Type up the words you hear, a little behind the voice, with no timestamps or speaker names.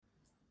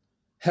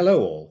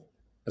Hello, all.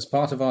 As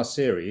part of our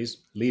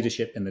series,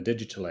 Leadership in the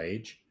Digital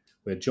Age,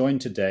 we're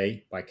joined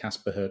today by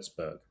Caspar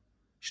Hertzberg,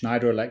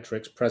 Schneider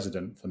Electric's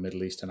President for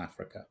Middle East and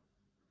Africa.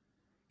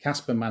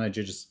 Caspar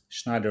manages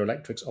Schneider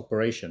Electric's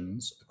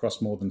operations across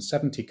more than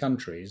 70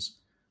 countries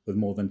with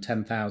more than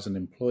 10,000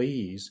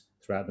 employees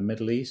throughout the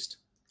Middle East,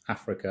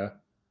 Africa,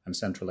 and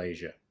Central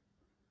Asia.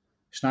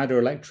 Schneider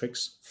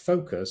Electric's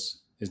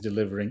focus is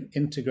delivering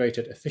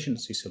integrated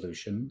efficiency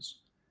solutions,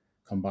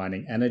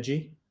 combining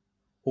energy,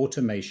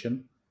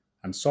 automation,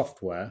 and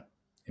software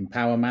in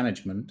power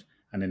management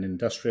and in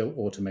industrial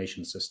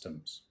automation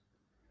systems.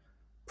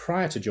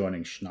 Prior to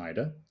joining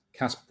Schneider,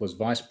 Caspar was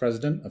Vice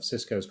President of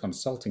Cisco's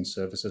Consulting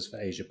Services for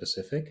Asia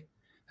Pacific,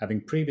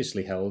 having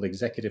previously held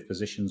executive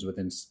positions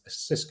within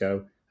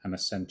Cisco and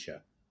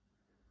Accenture.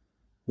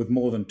 With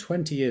more than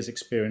 20 years'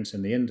 experience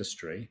in the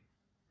industry,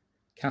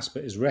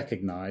 Caspar is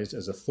recognized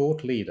as a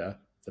thought leader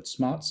for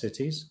smart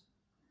cities,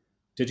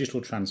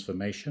 digital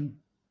transformation,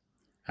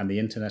 and the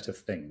Internet of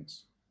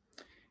Things.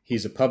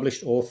 He's a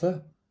published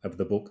author of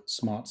the book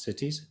Smart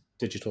Cities,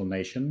 Digital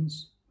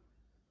Nations,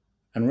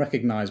 and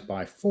recognized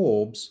by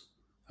Forbes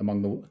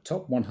among the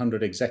top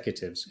 100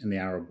 executives in the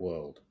Arab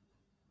world.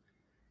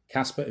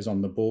 Caspar is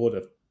on the board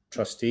of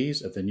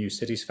trustees of the New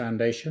Cities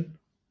Foundation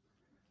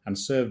and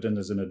served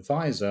as an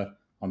advisor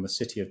on the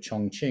city of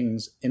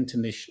Chongqing's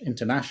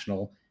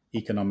International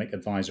Economic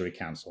Advisory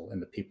Council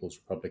in the People's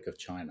Republic of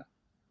China.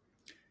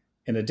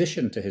 In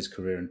addition to his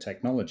career in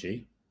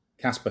technology,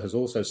 Caspar has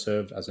also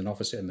served as an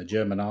officer in the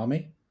German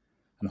Army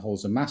and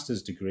holds a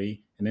master's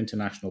degree in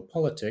international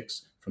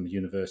politics from the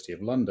University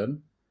of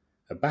London,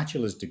 a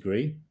bachelor's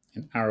degree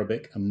in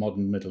Arabic and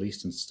modern Middle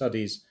Eastern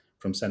studies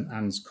from St.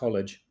 Anne's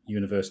College,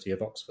 University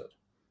of Oxford.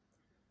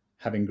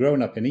 Having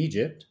grown up in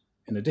Egypt,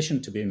 in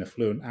addition to being a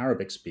fluent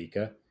Arabic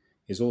speaker,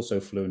 he is also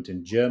fluent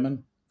in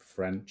German,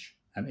 French,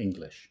 and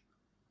English.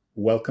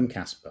 Welcome,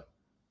 Caspar.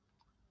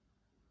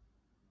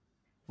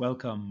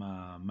 Welcome,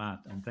 Matt,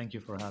 and thank you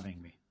for having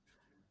me.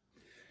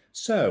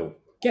 So,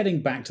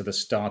 getting back to the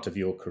start of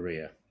your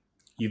career,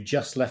 you've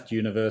just left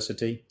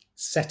university,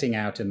 setting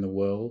out in the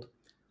world.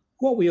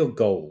 What were your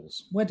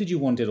goals? Where did you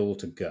want it all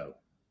to go?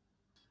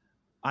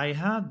 I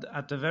had,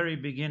 at the very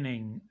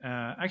beginning,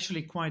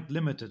 actually quite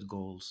limited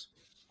goals.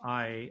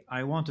 I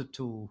wanted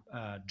to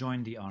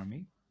join the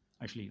army,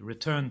 actually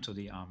return to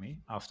the army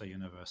after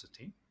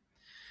university,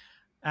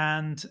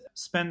 and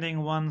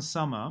spending one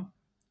summer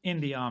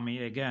in the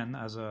army again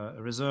as a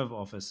reserve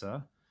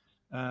officer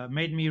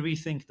made me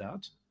rethink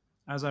that,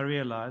 as I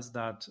realized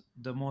that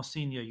the more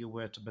senior you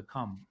were to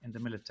become in the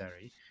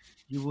military,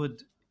 you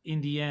would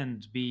in the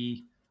end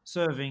be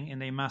serving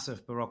in a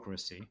massive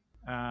bureaucracy,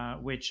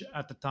 which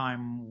at the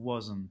time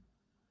wasn't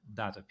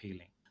that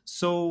appealing.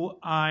 So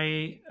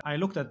I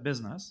looked at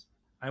business.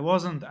 I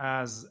wasn't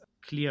as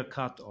clear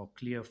cut or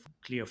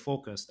clear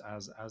focused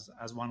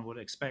as one would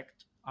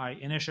expect. I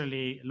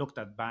initially looked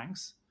at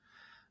banks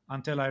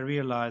until I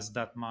realized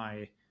that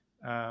my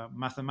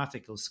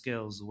mathematical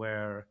skills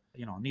were,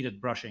 needed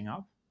brushing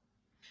up.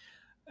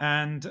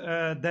 And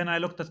then I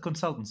looked at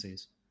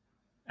consultancies.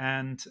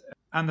 And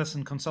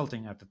Anderson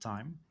Consulting at the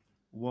time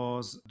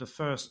was the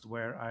first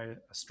where I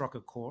struck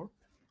a chord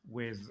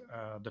with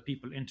the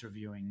people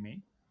interviewing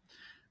me.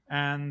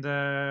 And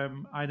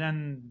I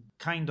then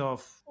kind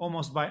of,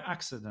 almost by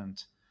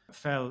accident,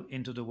 fell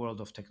into the world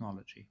of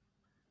technology.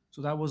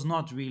 So that was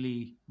not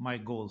really my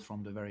goal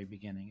from the very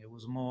beginning. It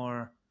was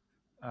more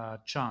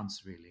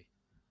chance, really,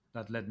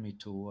 that led me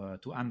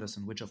to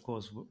Anderson, which, of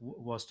course,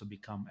 was to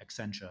become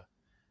Accenture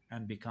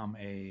and become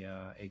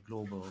a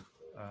global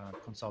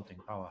consulting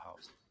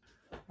powerhouse.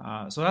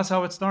 So that's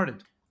how it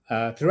started.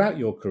 Throughout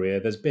your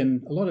career, there's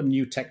been a lot of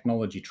new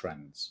technology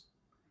trends.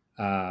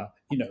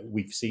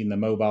 We've seen the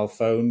mobile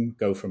phone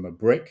go from a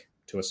brick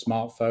to a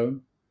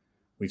smartphone.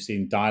 We've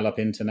seen dial-up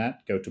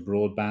internet go to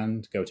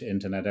broadband, go to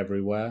internet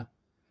everywhere.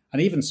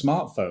 And even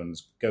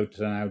smartphones go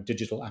to now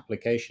digital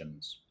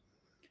applications.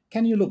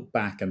 Can you look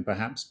back and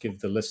perhaps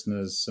give the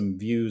listeners some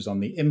views on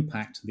the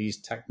impact these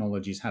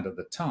technologies had at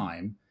the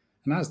time,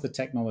 and as the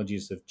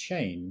technologies have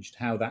changed,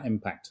 how that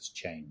impact has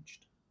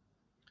changed?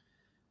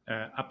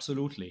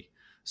 Absolutely.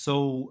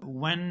 So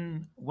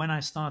when I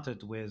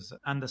started with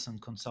Anderson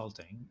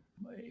Consulting,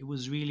 it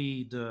was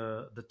really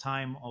the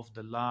time of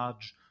the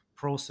large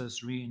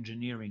process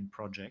re-engineering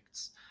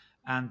projects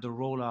and the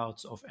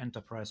rollouts of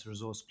enterprise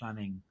resource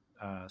planning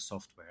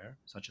software,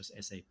 such as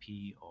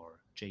SAP or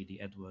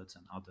JD Edwards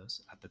and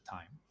others at the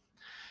time.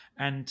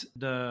 And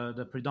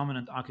the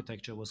predominant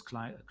architecture was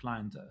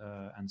client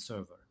and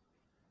server,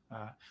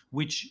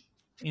 which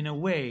in a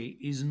way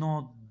is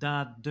not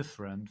that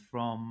different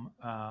from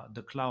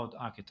the cloud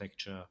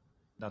architecture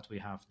that we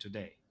have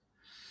today.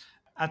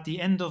 At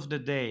the end of the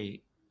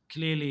day,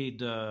 clearly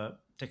the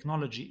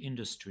technology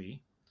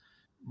industry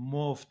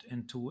morphed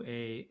into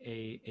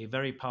a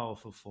very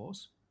powerful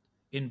force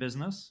in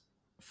business,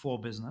 for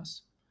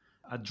business,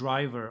 a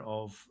driver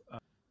of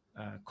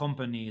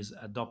companies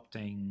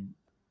adopting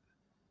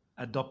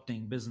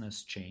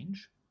business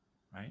change,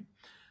 right?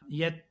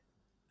 Yet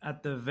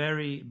at the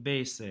very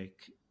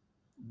basic,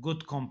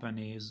 good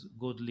companies,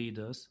 good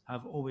leaders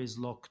have always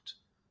looked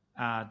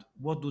at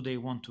what do they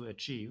want to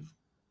achieve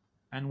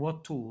and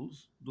what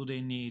tools do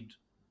they need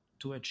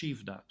to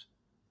achieve that.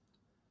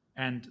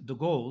 And the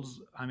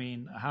goals, I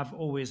mean, have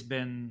always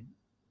been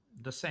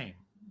the same.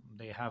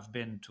 They have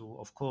been to,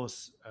 of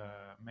course,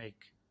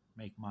 make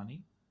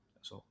money,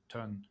 so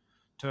turn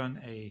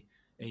a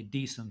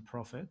decent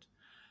profit,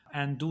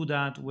 and do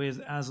that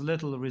with as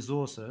little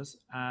resources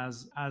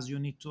as you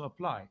need to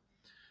apply.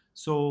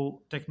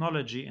 So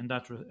technology in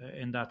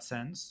that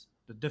sense,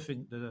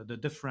 the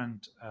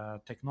different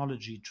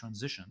technology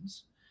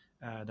transitions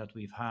that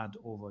we've had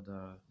over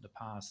the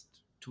past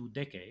 2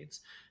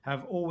 decades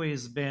have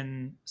always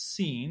been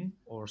seen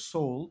or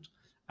sold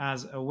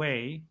as a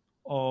way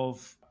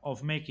of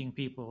making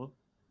people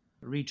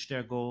reach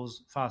their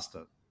goals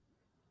faster.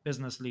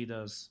 Business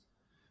leaders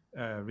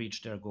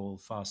reach their goal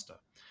faster.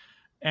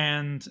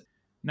 And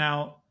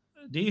now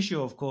the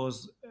issue, of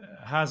course,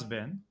 has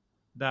been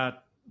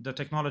that the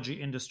technology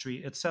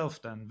industry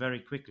itself then very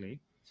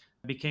quickly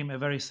became a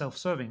very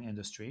self-serving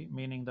industry,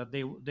 meaning that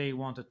they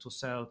wanted to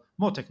sell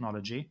more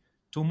technology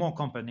to more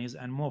companies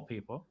and more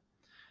people,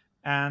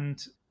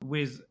 and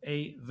with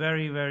a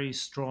very, very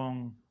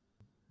strong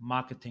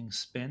marketing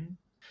spin.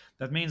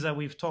 That means that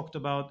we've talked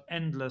about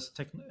endless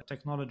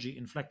technology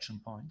inflection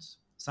points,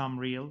 some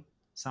real,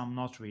 some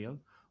not real,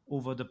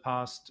 over the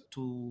past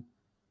two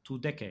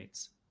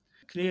decades.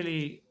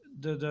 Clearly,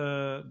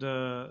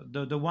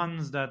 the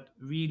ones that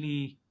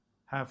really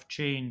have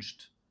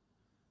changed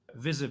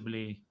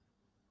visibly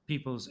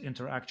people's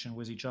interaction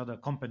with each other,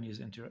 companies'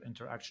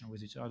 interaction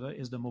with each other,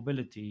 is the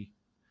mobility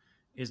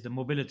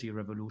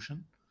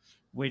revolution,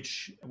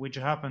 which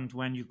happened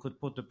when you could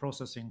put the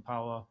processing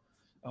power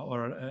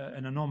or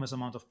an enormous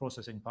amount of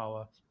processing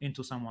power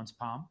into someone's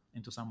palm,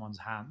 into someone's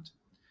hand,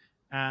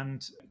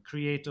 and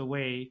create a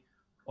way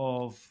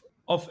of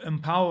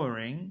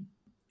empowering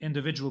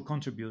individual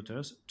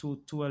contributors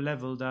to a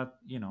level that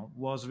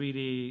was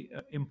really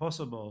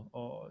impossible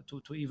or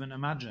to even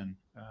imagine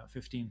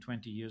 15,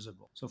 20 years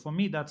ago. So for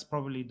me, that's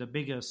probably the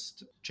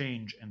biggest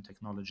change in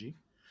technology.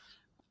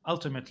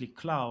 Ultimately,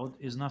 cloud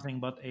is nothing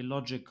but a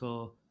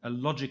logical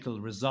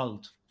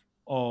result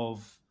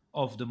of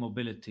the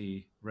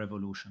mobility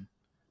revolution,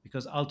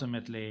 because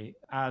ultimately,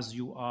 as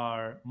you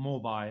are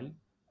mobile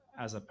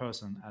as a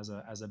person, as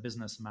a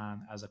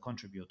businessman, as a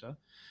contributor,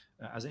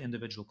 as an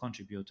individual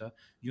contributor,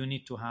 you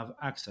need to have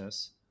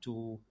access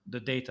to the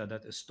data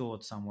that is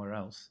stored somewhere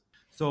else.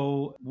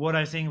 So what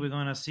I think we're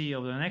going to see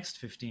over the next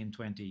 15,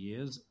 20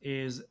 years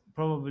is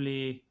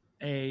probably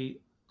a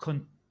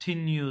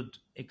continued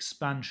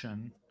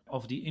expansion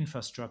of the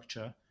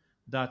infrastructure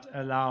that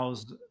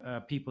allows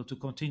people to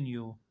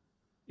continue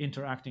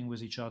interacting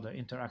with each other,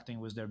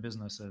 interacting with their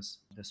businesses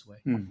this way.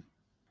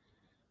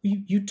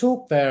 You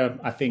talk there,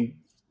 I think,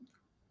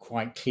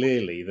 quite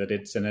clearly that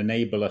it's an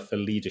enabler for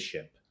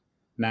leadership.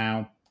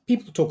 Now,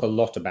 people talk a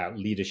lot about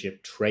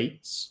leadership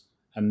traits,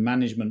 and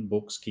management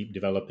books keep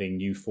developing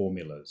new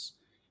formulas.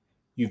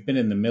 You've been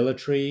in the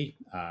military,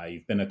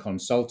 you've been a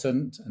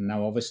consultant, and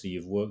now obviously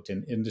you've worked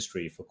in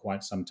industry for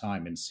quite some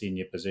time in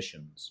senior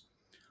positions.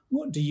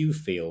 What do you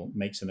feel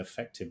makes an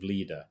effective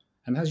leader?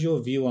 And has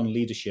your view on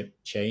leadership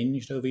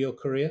changed over your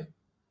career?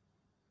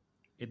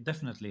 It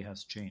definitely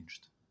has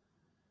changed.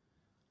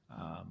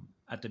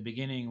 At the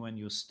beginning, when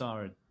you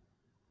start,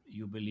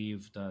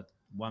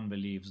 one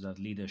believes that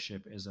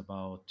leadership is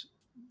about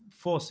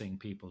forcing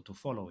people to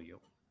follow you,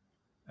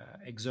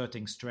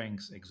 exerting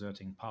strength,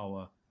 exerting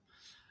power.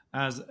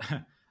 As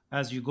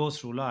as you go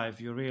through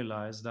life, you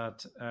realize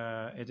that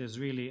it is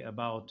really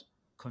about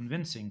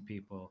convincing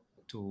people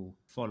to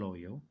follow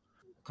you,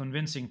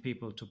 convincing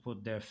people to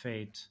put their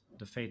fate,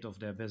 the fate of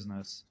their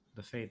business,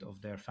 the fate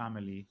of their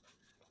family,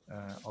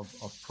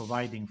 of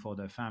providing for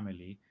their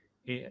family,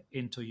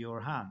 into your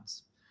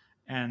hands.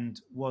 And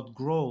what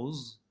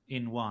grows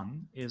in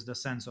one is the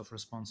sense of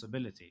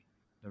responsibility,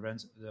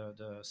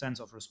 the sense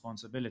of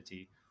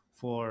responsibility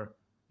for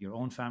your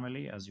own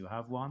family, as you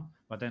have one,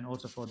 but then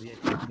also for the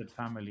extended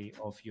family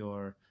of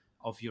your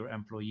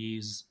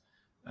employees,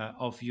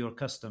 of your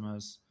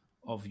customers,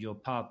 of your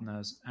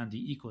partners, and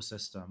the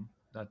ecosystem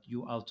that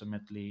you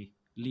ultimately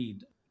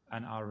lead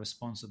and are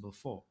responsible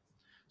for.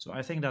 So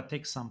I think that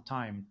takes some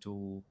time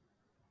to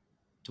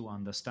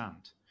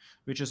understand,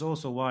 which is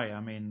also why, I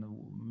mean,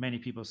 many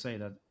people say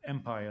that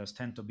empires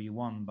tend to be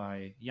won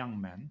by young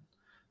men,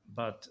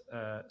 but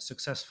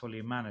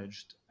successfully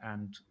managed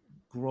and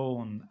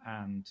grown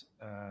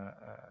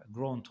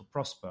to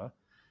prosper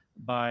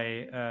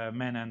by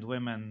men and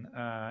women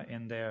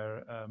in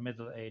their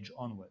middle age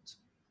onwards,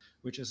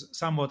 which is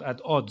somewhat at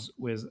odds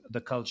with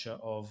the culture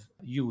of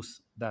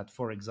youth that,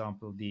 for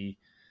example, the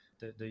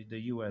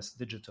US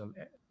digital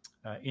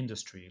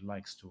industry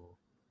likes to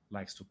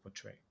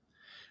portray.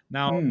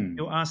 Now,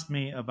 you asked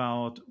me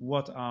about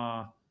what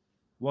are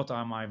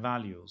my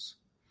values.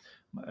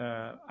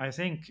 I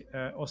think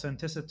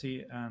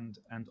authenticity and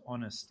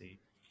honesty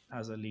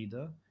as a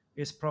leader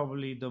is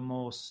probably the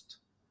most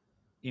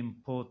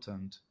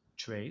important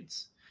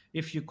traits.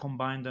 If you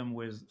combine them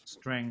with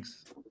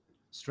strength,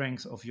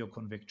 strength of your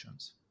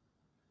convictions.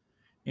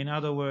 In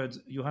other words,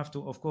 you have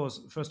to, of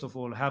course, first of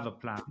all, have a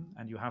plan,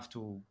 and you have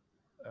to,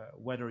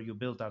 whether you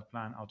build that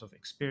plan out of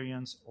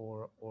experience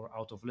or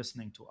out of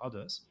listening to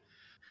others,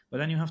 but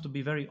then you have to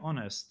be very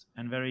honest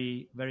and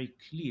very, very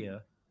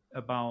clear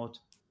about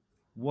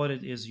what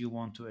it is you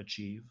want to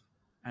achieve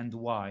and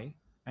why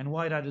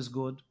that is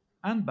good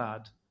and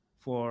bad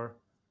for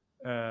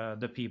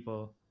the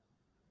people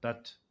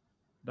that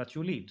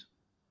you lead.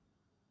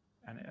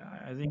 And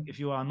I think if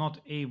you are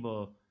not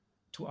able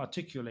to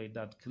articulate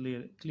that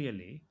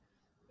clearly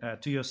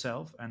to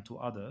yourself and to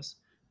others,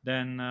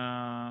 then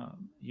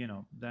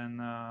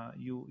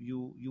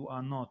you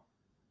are not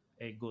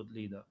a good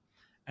leader.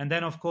 And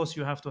then, of course,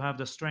 you have to have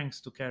the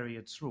strength to carry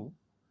it through.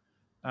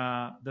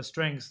 The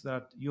strength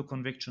that your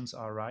convictions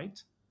are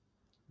right,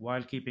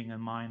 while keeping in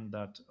mind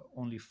that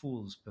only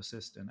fools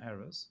persist in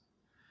errors,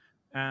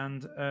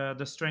 and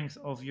the strength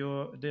of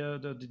your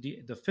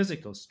the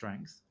physical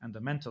strength and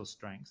the mental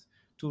strength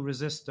to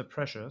resist the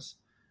pressures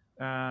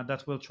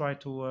that will try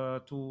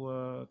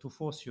to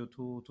force you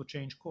to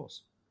change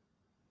course.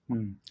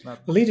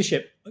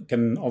 Leadership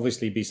can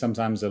obviously be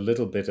sometimes a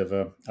little bit of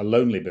a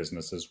lonely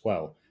business as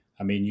well.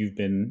 I mean, you've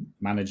been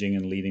managing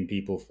and leading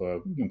people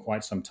for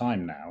quite some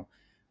time now.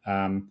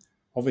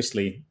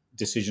 Obviously,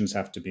 decisions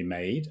have to be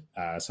made,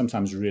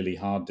 sometimes really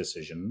hard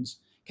decisions.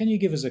 Can you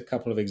give us a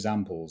couple of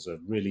examples of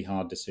really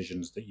hard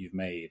decisions that you've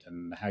made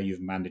and how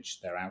you've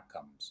managed their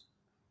outcomes?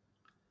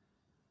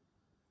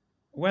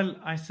 Well,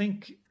 I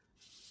think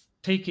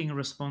taking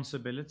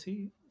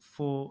responsibility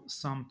for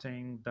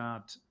something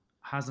that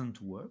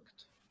hasn't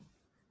worked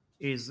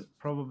is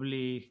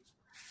probably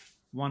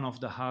one of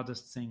the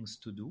hardest things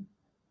to do.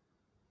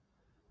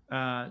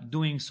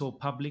 Doing so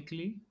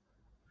publicly,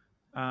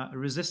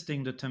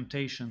 resisting the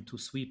temptation to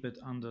sweep it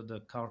under the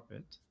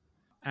carpet,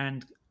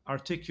 and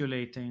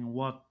articulating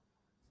what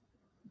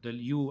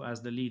you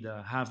as the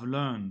leader have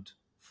learned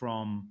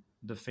from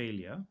the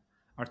failure,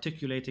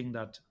 articulating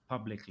that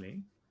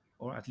publicly,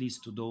 or at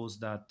least to those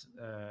that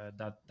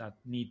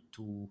need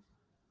to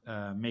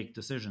make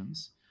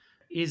decisions,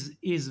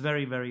 is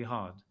very, very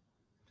hard.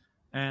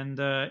 And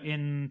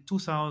in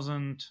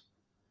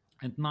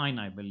 2009,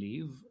 I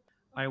believe,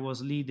 I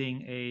was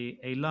leading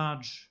a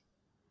large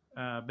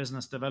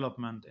business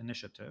development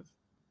initiative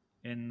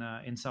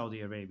in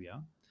Saudi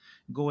Arabia,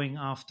 going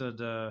after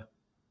the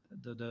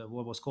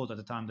what was called at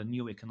the time the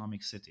new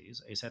economic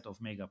cities, a set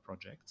of mega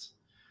projects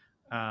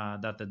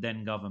that the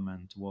then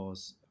government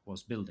was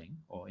building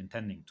or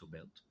intending to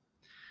build.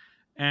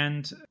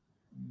 And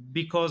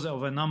because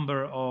of a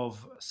number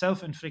of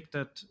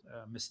self-inflicted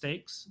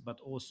mistakes, but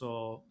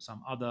also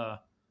some other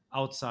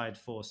outside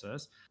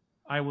forces,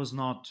 I was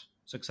not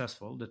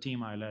successful. The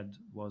team I led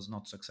was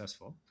not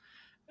successful.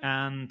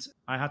 And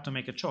I had to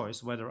make a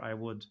choice whether I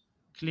would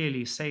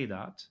clearly say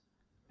that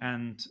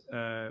and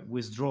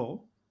withdraw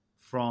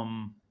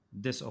from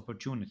this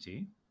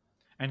opportunity,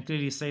 and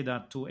clearly say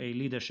that to a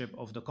leadership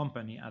of the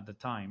company at the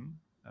time,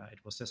 it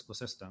was Cisco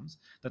Systems,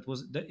 that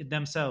was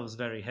themselves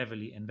very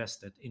heavily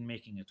invested in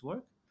making it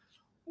work,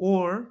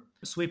 or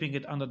sweeping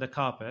it under the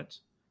carpet,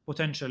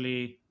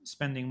 potentially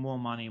spending more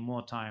money,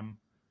 more time,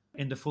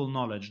 in the full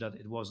knowledge that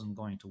it wasn't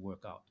going to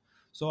work out.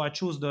 So I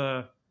chose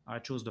the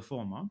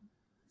former.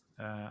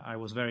 I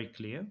was very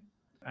clear,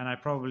 and I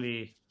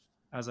probably,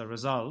 as a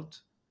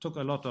result, took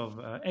a lot of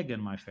egg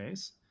in my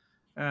face,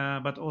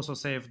 but also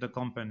saved the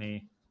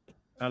company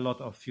a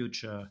lot of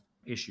future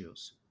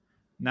issues.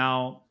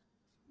 Now,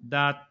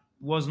 that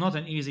was not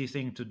an easy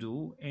thing to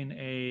do in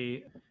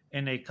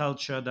a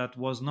culture that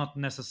was not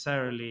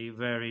necessarily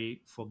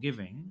very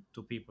forgiving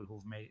to people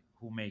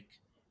who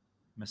make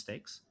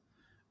mistakes.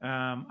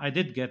 I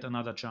did get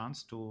another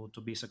chance to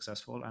be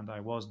successful, and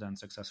I was then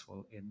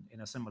successful in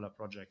a similar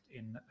project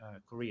in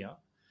Korea.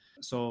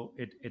 So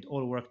it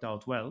all worked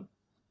out well,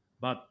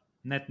 but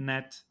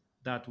net,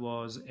 that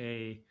was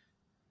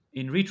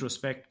in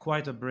retrospect,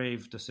 quite a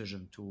brave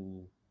decision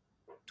to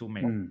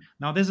make.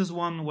 Now, this is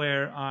one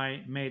where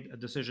I made a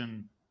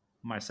decision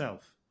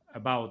myself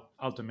about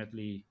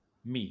ultimately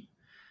me.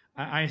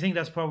 I think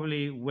that's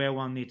probably where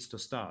one needs to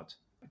start.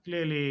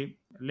 Clearly,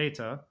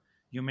 later,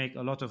 you make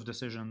a lot of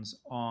decisions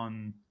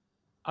on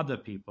other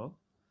people.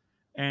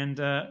 And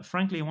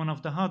frankly, one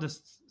of the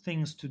hardest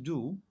things to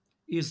do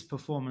is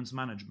performance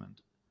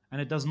management.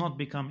 And it does not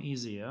become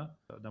easier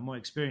the more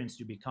experienced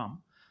you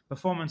become.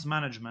 Performance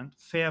management,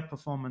 fair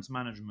performance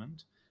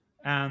management,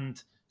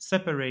 and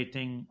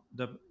separating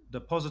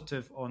the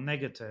positive or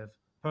negative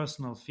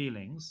personal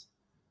feelings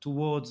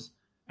towards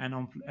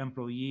an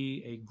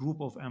employee, a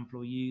group of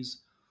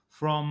employees,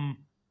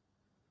 from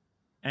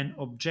an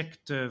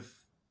objective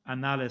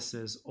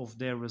analysis of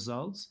their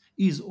results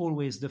is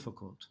always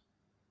difficult.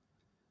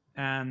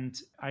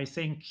 And I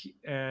think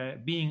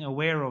being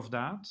aware of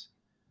that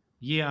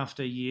year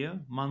after year,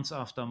 months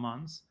after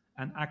months,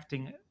 and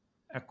acting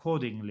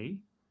accordingly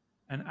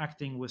and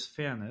acting with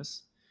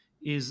fairness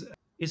is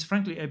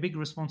frankly a big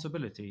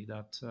responsibility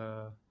that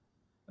a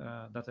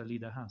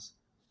leader has.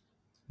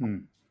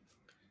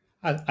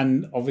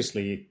 And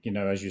obviously,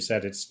 as you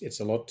said, it's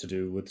a lot to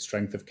do with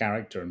strength of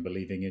character and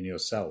believing in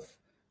yourself.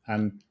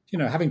 And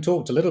having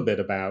talked a little bit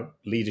about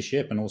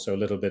leadership and also a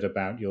little bit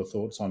about your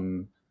thoughts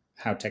on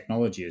how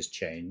technology has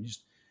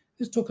changed,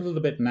 let's talk a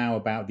little bit now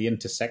about the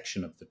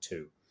intersection of the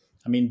two.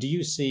 I mean, do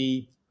you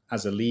see,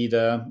 as a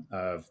leader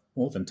of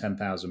more than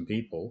 10,000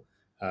 people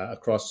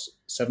across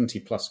 70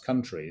 plus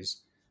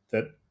countries,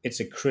 that it's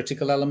a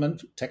critical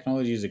element?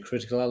 Technology is a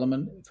critical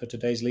element for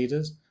today's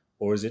leaders,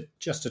 or is it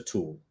just a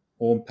tool?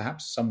 Or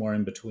perhaps somewhere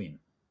in between?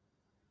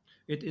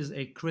 It is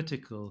a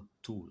critical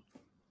tool.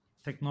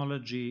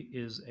 Technology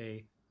is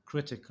a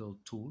critical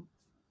tool,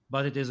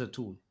 but it is a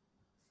tool.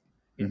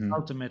 It Mm-hmm.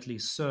 ultimately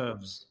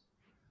serves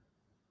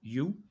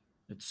you,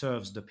 it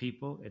serves the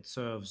people, it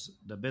serves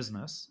the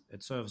business,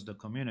 it serves the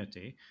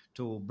community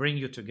to bring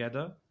you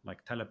together,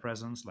 like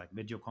telepresence, like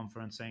video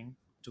conferencing,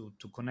 to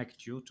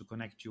connect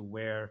you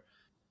where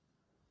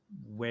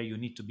you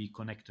need to be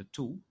connected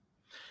to.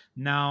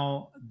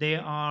 Now,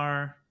 there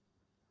are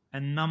a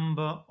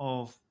number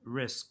of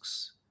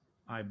risks,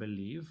 I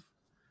believe,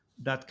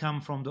 that come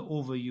from the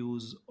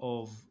overuse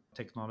of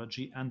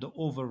technology and the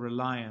over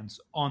reliance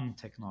on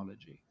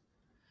technology.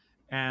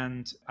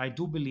 And I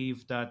do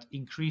believe that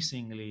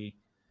increasingly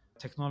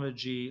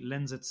technology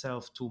lends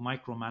itself to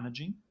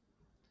micromanaging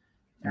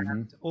Mm-hmm.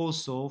 and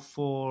also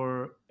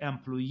for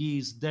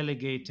employees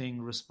delegating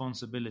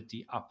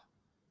responsibility up.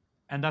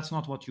 And that's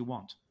not what you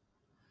want.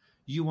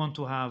 You want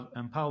to have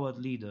empowered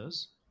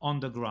leaders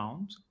on the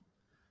ground,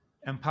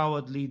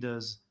 empowered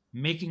leaders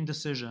making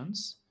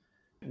decisions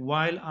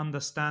while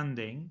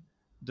understanding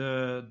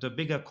the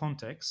bigger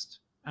context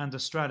and the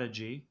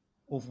strategy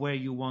of where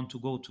you want to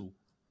go to.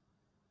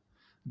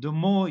 The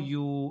more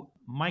you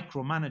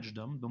micromanage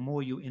them, the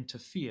more you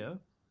interfere,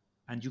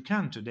 and you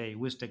can today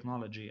with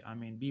technology. I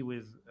mean, be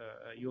with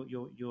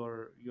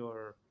your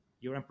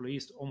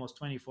employees almost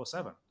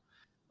 24/7.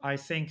 I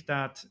think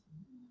that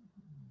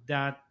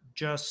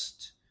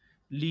just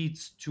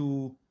leads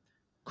to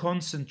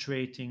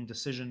concentrating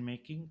decision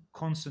making,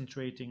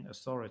 concentrating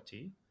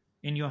authority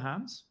in your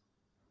hands.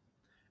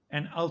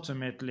 And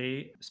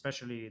ultimately,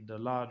 especially the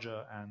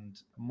larger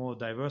and more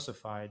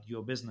diversified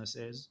your business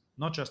is,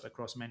 not just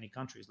across many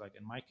countries, like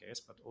in my case,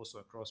 but also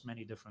across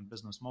many different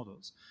business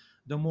models,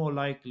 the more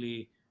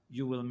likely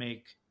you will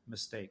make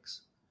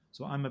mistakes.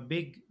 So I'm a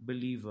big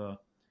believer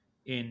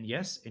in,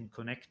 yes, in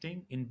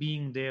connecting, in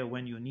being there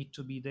when you need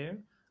to be there.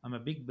 I'm a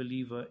big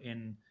believer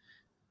in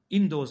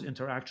those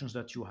interactions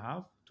that you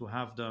have, to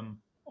have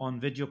them on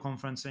video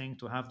conferencing,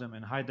 to have them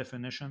in high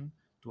definition,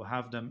 to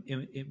have them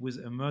with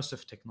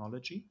immersive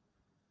technology,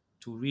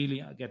 to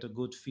really get a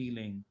good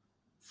feeling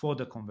for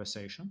the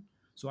conversation.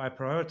 So I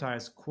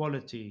prioritize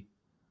quality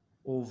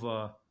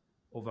over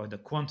the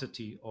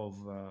quantity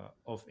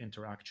of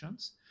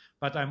interactions.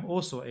 But I'm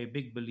also a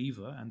big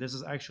believer, and this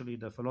is actually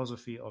the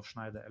philosophy of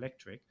Schneider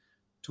Electric,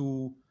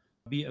 to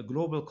be a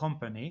global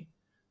company,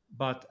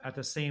 but at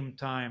the same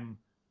time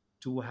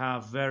to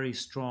have very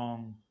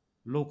strong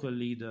local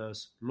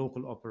leaders,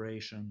 local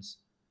operations,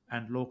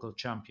 and local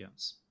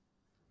champions.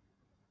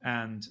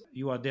 And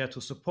you are there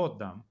to support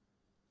them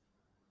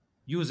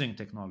using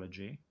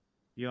technology.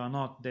 You are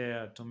not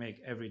there to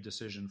make every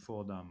decision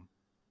for them.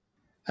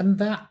 And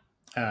that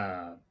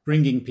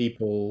bringing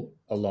people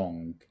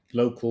along,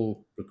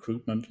 local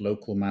recruitment,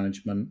 local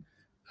management,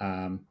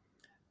 um,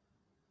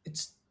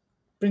 it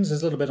brings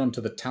us a little bit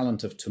onto the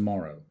talent of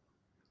tomorrow.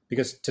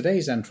 Because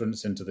today's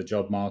entrants into the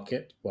job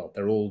market, well,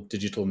 they're all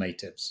digital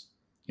natives.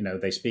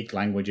 They speak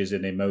languages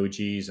in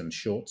emojis and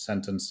short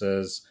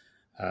sentences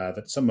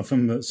that some of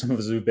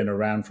us who've been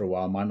around for a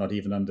while might not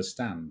even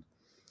understand.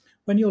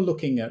 When you're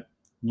looking at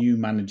new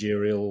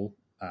managerial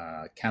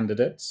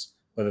candidates,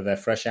 whether they're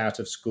fresh out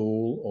of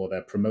school or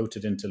they're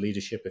promoted into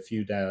leadership a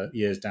few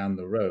years down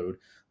the road,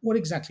 what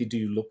exactly do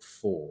you look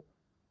for?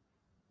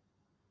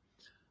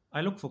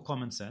 I look for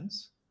common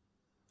sense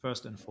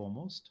first and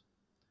foremost.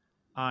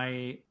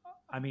 I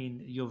I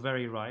mean, you're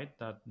very right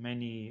that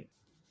many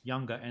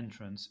younger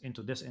entrants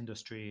into this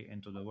industry,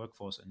 into the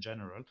workforce in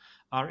general,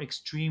 are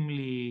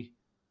extremely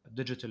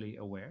digitally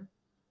aware,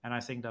 and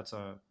I think that's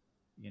a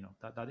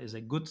that is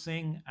a good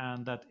thing,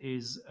 and that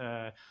is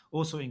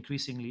also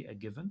increasingly a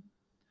given.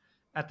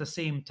 At the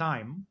same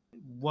time,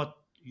 what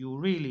you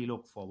really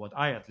look for, what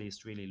I at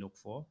least really look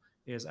for,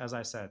 is, as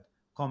I said,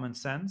 common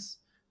sense,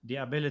 the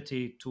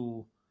ability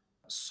to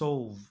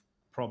solve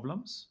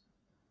problems,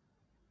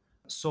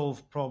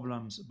 solve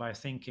problems by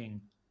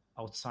thinking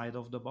outside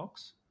of the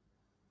box,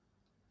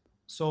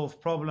 solve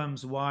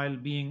problems while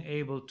being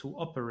able to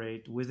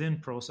operate within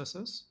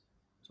processes.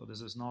 So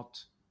this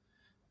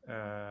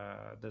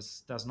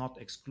does not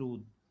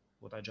exclude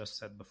what I just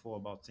said before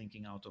about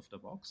thinking out of the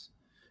box,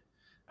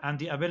 and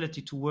the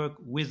ability to work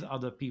with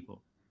other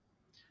people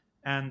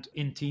and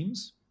in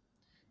teams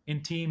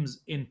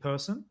in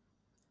person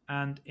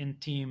and in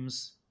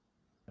teams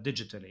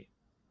digitally.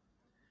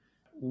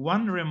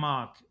 One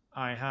remark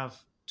I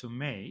have to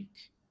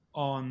make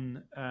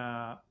on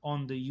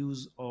the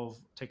use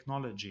of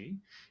technology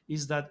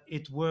is that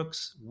it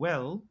works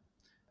well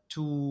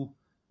to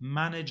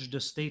manage the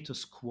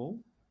status quo,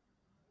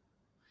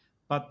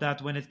 but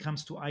that when it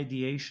comes to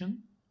ideation,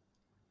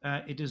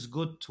 it is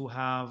good to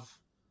have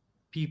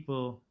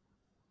people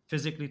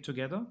physically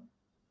together,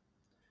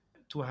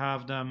 to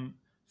have them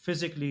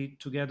physically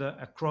together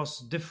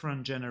across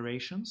different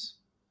generations,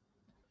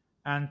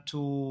 and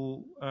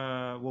to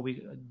what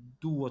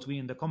we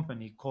in the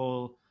company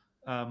call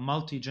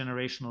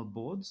multi-generational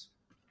boards,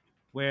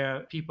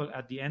 where people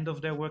at the end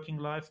of their working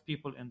life,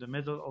 people in the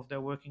middle of their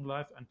working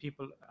life, and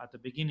people at the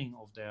beginning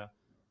of their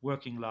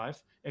working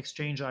life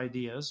exchange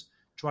ideas,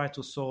 try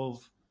to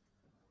solve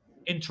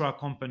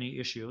intra-company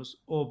issues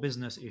or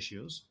business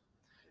issues.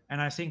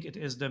 And I think it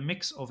is the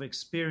mix of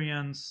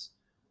experience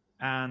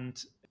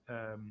and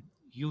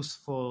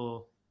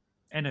useful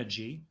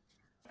energy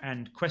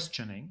and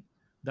questioning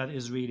that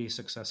is really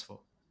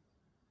successful.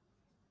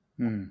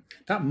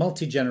 That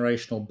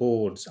multi-generational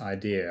boards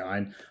idea,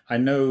 I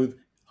know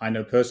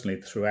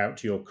personally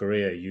throughout your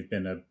career you've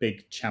been a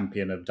big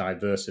champion of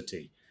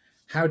diversity.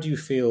 How do you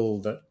feel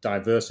that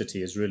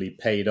diversity has really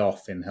paid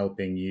off in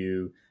helping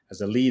you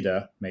as a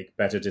leader make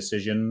better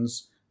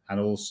decisions and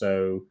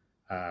also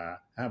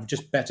have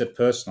just better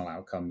personal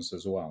outcomes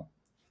as well?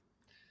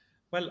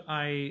 Well,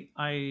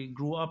 I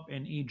grew up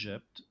in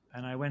Egypt,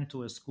 and I went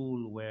to a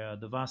school where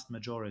the vast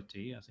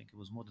majority, I think it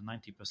was more than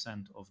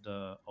 90% of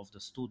the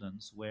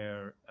students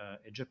were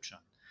Egyptian.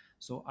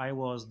 So I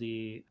was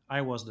the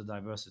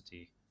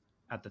diversity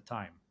at the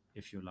time,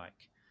 if you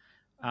like.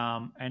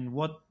 And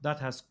what that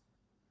has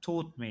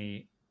taught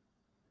me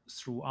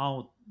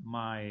throughout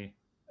my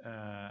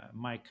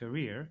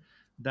career,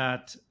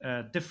 that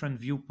different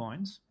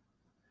viewpoints,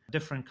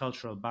 different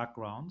cultural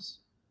backgrounds,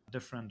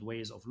 different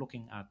ways of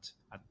looking at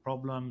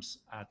problems,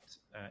 at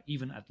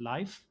even at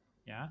life,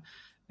 yeah,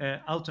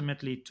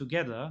 ultimately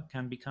together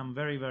can become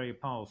very, very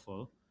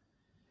powerful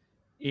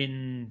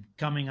in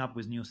coming up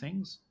with new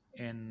things,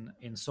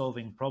 in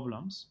solving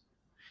problems,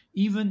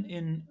 even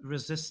in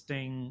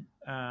resisting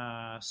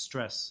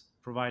stress,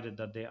 provided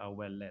that they are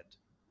well led.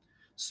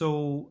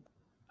 So,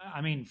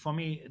 I mean, for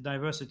me,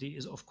 diversity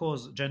is, of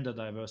course, gender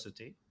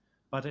diversity,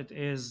 but it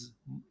is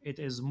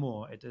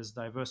more. It is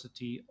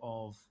diversity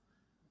of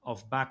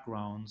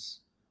backgrounds,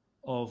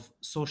 of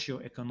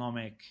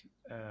socioeconomic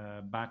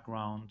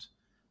background,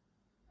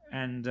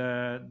 and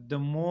the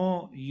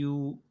more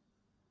you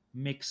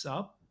mix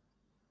up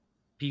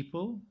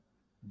people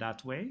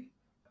that way,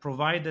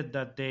 provided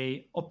that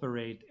they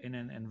operate in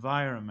an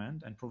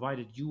environment, and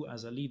provided you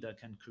as a leader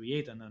can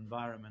create an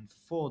environment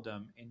for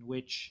them in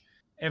which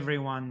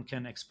everyone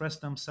can express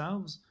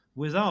themselves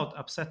without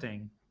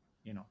upsetting,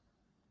 you know,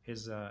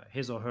 his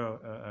or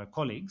her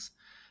colleagues,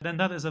 then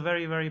that is a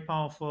very, very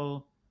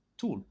powerful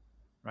tool,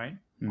 right?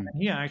 And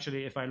here,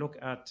 actually, if I look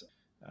at,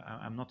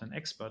 I'm not an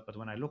expert, but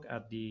when I look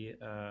at the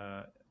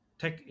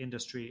tech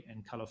industry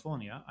in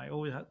California, I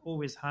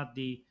always had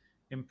the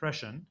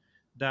impression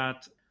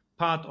that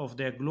part of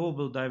their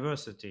global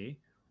diversity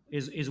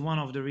is one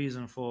of the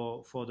reasons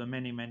for the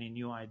many, many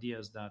new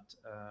ideas that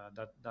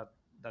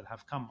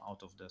have come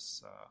out of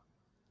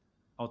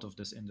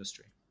this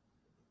industry.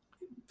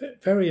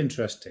 Very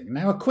interesting.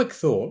 Now, a quick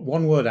thought,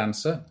 one word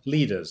answer: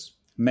 leaders,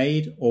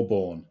 made or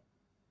born?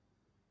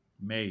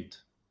 Made.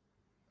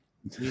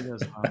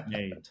 Leaders are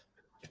made.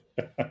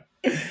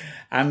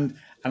 and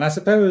I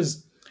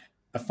suppose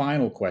a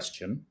final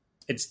question.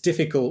 It's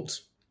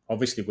difficult.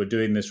 Obviously, we're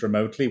doing this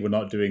remotely. We're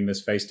not doing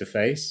this face to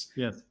face.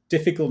 Yes.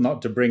 Difficult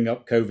not to bring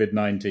up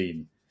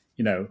COVID-19.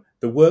 You know,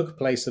 the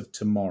workplace of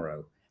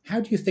tomorrow. How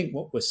do you think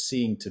what we're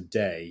seeing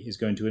today is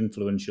going to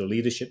influence your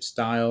leadership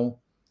style,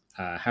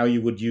 how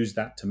you would use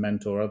that to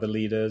mentor other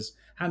leaders,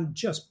 and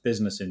just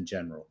business in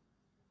general?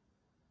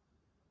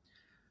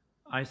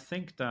 I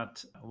think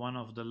that one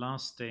of the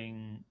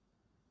lasting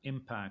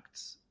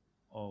impacts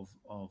of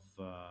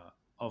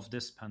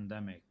this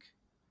pandemic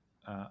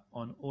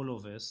on all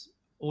of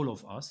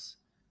us,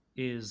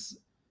 is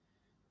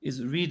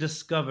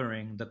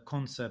rediscovering the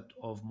concept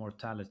of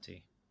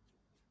mortality.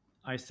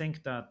 I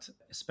think that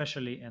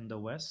especially in the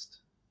West,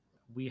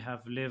 we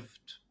have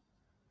lived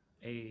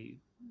a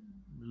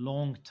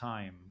long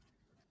time,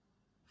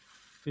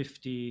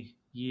 50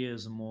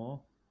 years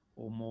more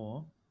or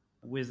more,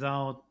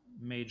 without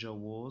major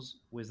wars,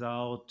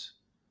 without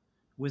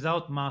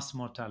mass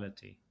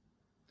mortality.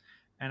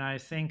 And I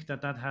think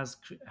that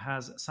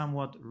has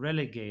somewhat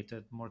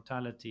relegated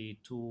mortality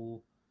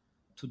to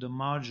the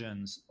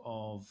margins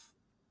of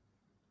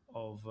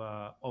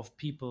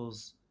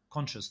people's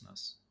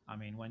consciousness. I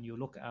mean, when you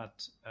look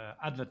at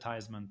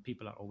advertisement,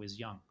 people are always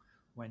young.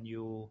 When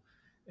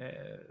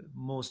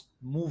most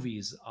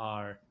movies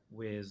are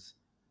with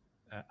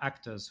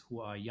actors who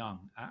are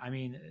young. I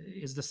mean,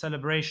 it's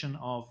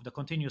the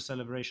continuous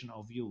celebration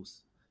of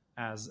youth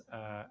as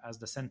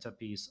the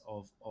centerpiece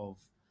of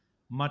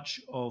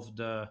much of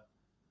the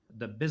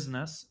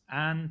business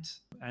and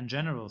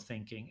general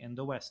thinking in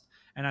the West.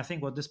 And I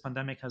think what this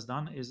pandemic has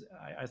done is,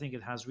 I think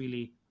it has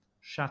really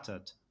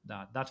shattered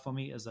that. That for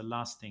me is a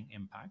lasting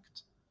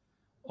impact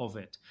of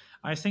it.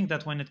 I think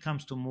that when it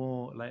comes to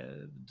more like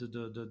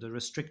the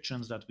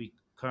restrictions that we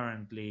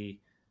currently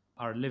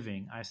are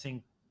living, I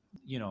think,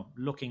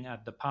 looking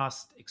at the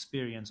past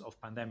experience of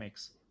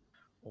pandemics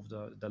of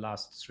the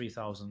last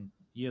 3,000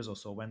 years or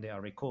so, when they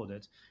are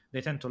recorded,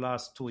 they tend to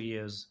last 2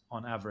 years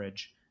on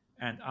average.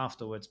 And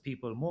afterwards,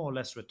 people more or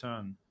less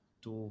return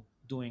to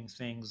doing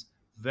things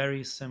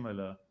very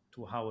similar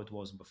to how it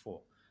was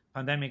before.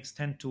 Pandemics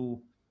tend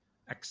to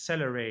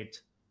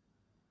accelerate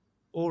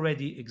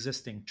already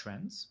existing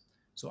trends.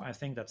 So I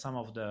think that some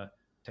of the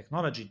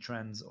technology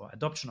trends or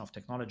adoption of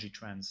technology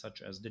trends,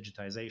 such as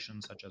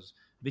digitization, such as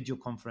video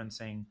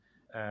conferencing,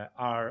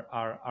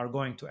 are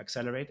going to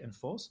accelerate in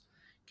force.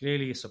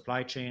 Clearly,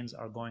 supply chains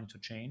are going to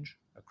change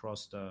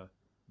across the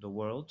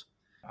world,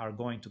 are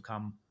going to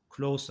come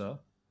closer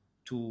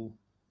to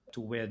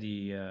where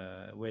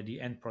the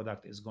end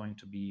product is going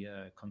to be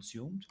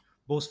consumed,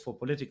 both for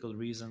political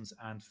reasons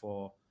and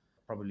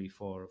probably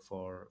for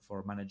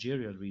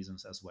managerial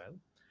reasons as well.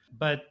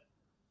 But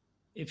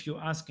if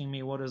you're asking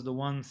me what is the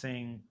one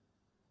thing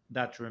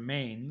that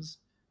remains,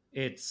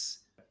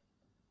 it's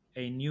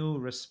a new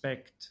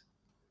respect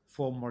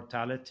for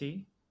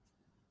mortality,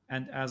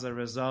 and as a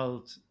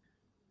result,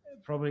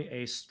 probably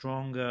a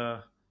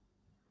stronger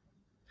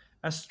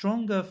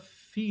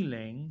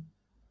feeling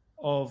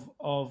of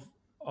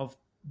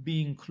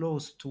being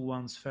close to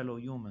one's fellow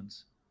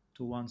humans,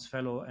 to one's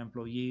fellow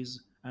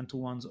employees, and to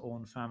one's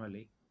own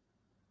family.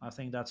 I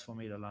think that's for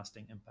me the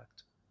lasting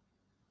impact.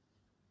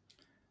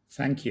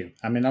 Thank you.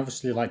 I mean,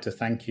 obviously, I'd like to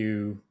thank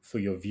you for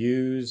your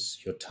views,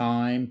 your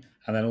time,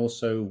 and then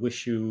also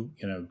wish you,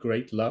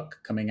 great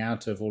luck coming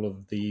out of all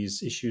of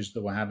these issues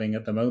that we're having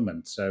at the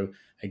moment. So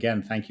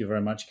again, thank you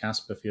very much,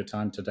 Caspar, for your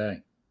time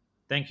today.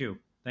 Thank you.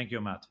 Thank you,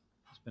 Matt.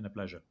 It's been a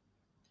pleasure.